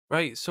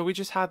Right, so we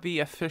just had the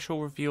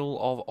official reveal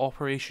of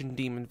Operation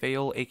Demon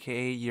Veil,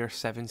 aka Year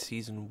 7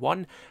 Season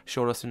 1.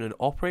 Showed us a new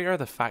operator,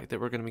 the fact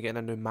that we're going to be getting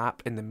a new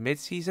map in the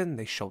mid-season,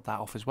 they showed that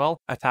off as well.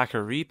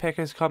 Attacker repick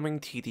is coming,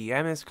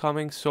 TDM is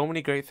coming, so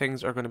many great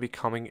things are going to be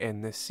coming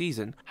in this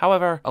season.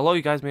 However, a lot of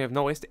you guys may have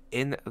noticed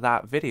in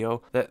that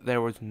video that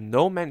there was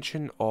no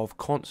mention of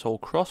console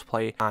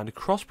crossplay and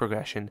cross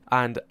progression,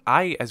 and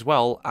I as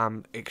well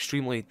am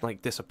extremely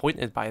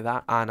disappointed by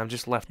that, and I'm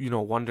just left,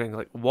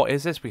 wondering what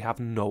is this? We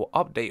have no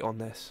update on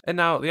this. And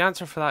now the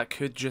answer for that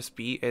could just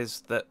be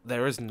is that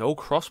there is no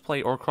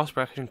crossplay or cross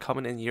progression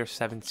coming in Year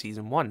 7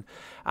 Season 1,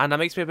 and that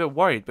makes me a bit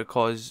worried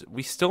because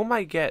we still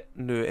might get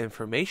new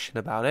information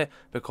about it,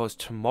 because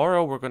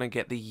tomorrow we're going to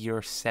get the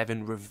Year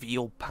 7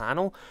 reveal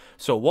panel.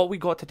 So what we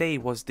got today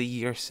was the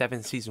Year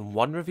 7 Season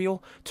 1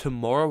 reveal.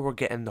 Tomorrow we're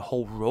getting the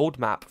whole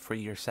roadmap for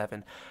Year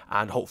 7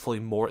 and hopefully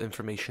more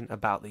information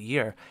about the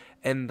year.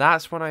 And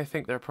that's when I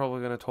think they're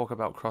probably going to talk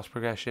about cross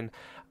progression,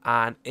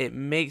 and it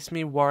makes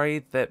me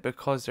worried that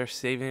because they're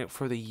saving it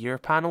for the year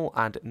panel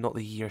and not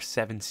the Year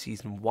 7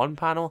 Season 1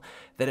 panel,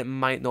 that it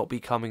might not be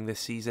coming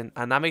this season,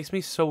 and that makes me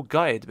so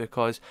gutted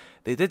because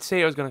they did say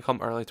it was going to come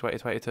early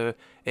 2022.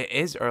 It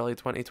is early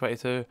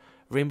 2022.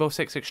 Rainbow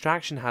Six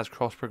Extraction has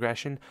cross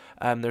progression.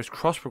 There's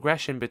cross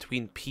progression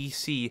between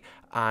PC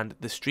and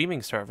the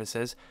streaming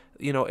services.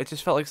 It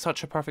just felt like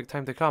such a perfect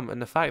time to come,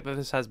 and the fact that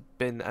this has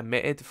been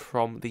omitted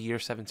from the Year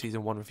 7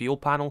 Season 1 reveal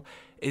panel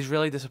is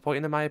really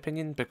disappointing in my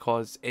opinion,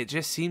 because it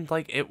just seemed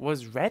like it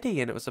was ready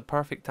and it was the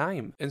perfect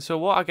time. And so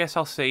what I guess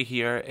I'll say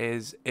here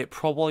is it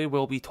probably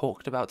will be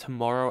talked about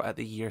tomorrow at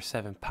the Year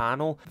 7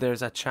 panel.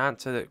 There's a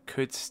chance that it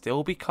could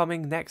still be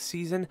coming next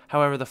season.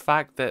 However, the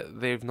fact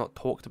that they've not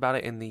talked about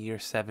it in the Year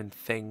 7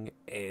 thing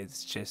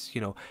is just,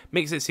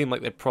 makes it seem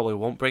like they probably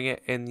won't bring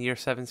it in Year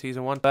 7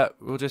 Season 1, but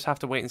we'll just have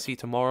to wait and see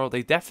tomorrow.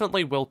 They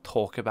definitely will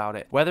talk about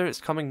it. Whether it's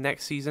coming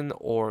next season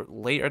or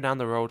later down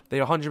the road, they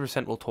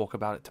 100% will talk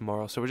about it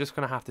tomorrow, so we're just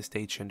going to have to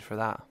stay tuned for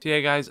that. So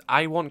yeah guys,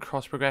 I want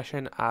cross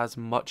progression as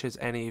much as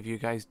any of you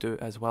guys do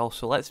as well,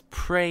 so let's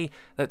pray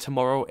that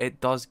tomorrow it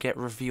does get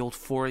revealed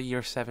for a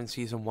Year 7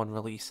 Season 1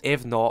 release.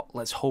 If not,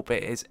 let's hope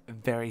it is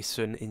very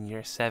soon in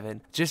Year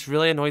 7. Just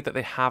really annoyed that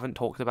they haven't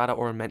talked about it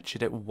or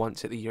mentioned it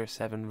once at the Year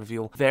 7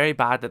 reveal. Very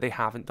bad that they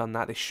haven't done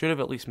that. They should have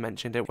at least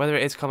mentioned it, whether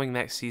it is coming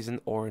next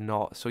season or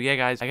not. So yeah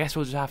guys, I guess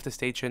we'll just have to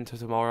stay tuned to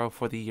tomorrow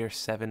for the Year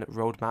 7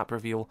 roadmap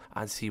reveal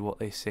and see what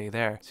they say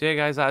there. So yeah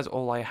guys, that is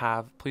all I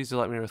have. Please do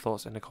let me know your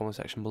thoughts in the comment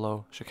section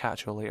below. Shall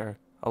catch you all later.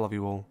 I love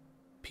you all.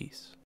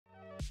 Peace.